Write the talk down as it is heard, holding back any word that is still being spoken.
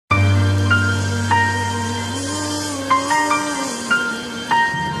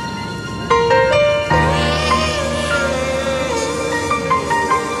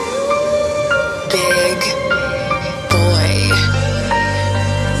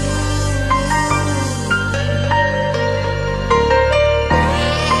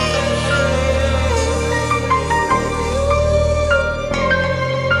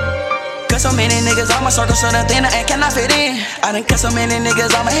many niggas on my circle, so nothing I cannot fit in. I done cut so many niggas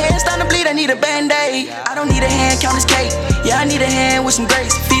on my head, starting to bleed, I need a band-aid. I don't need a hand, count this cake. Yeah, I need a hand with some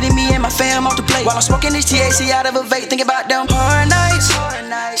grace, feeding me and my fam off the plate. While I'm smoking this THC out of a vape, thinking about them hard nights.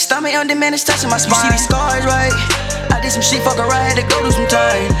 Stomach undiminished, touching my spine. You see these scars, right? I did some shit, fuck around, had to go do some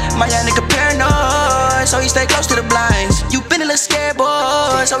time. My young nigga paranoid, so he stay close to the blinds. You been a little scared,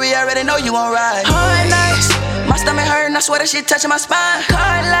 boy, so we already know you won't ride. Hard nights, my stomach hurting, I swear that shit touching my spine.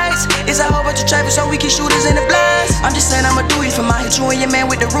 Car lights, it's a whole bunch of traffic, so we keep shooters in the blinds. I'm just saying I'ma do it for my hit you and your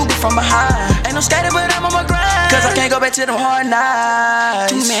man with the ruby from behind. Ain't no skater, but I'm on my grind, cause I can't go back to them hard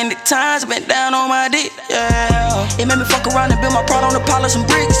nights. Too many times I been down on my dick, yeah. It made me fuck around and build my pride on the pile of some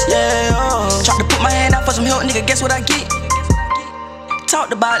bricks, yeah. Tried to put my hand out for some help, nigga, guess what I get?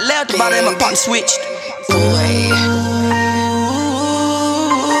 Talked about, left about it, and my partner switched.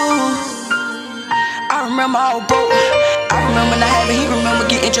 I remember I was broke. I remember not having, he remember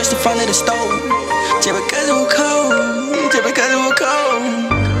getting dressed in front of the stove. Just because it was cold, just because it was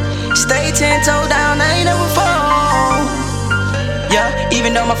cold. Stay 10 toes down, I ain't never fall. Yeah,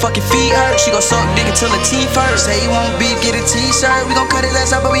 even though my fucking feet hurt, she gon' suck dick until her teeth hurt. Say you want beef, get a t-shirt. We gon' cut his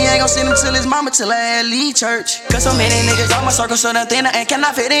ass up, but we ain't gon' send him till his mama till I leave church. Cause so many niggas on my circle, so nothing I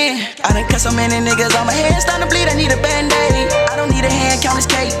cannot fit in. I done cut so many niggas on my head, starting to bleed, I need a band-aid. I don't need a hand, count this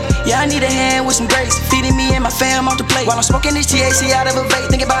cake. Yeah, I need a hand with some grace, feeding me and my fam off the plate. While I'm smoking this THC out of a vape,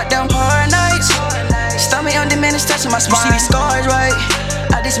 thinking about them hard nights. Stomach undiminished, touching my spine. You see these scars, right?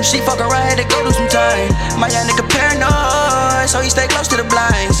 I did some shit, fuck around, had to go do some time. My young nigga paranoid, so he stay close to the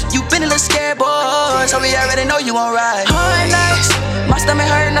blinds. You been a little scared, boy, so we already know you won't ride. Hard nights, my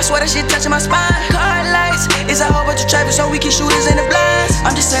stomach hurting, I swear that shit touching my spine. Car lights, it's a whole bunch of traffic, so we keep shooters in the blinds.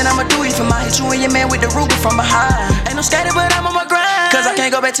 I'm just saying I'ma do it for my hit you and your man with the ruby from behind. Ain't no skater, but I'm on my grind, cause I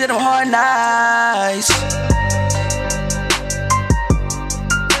can't go back to them hard nights.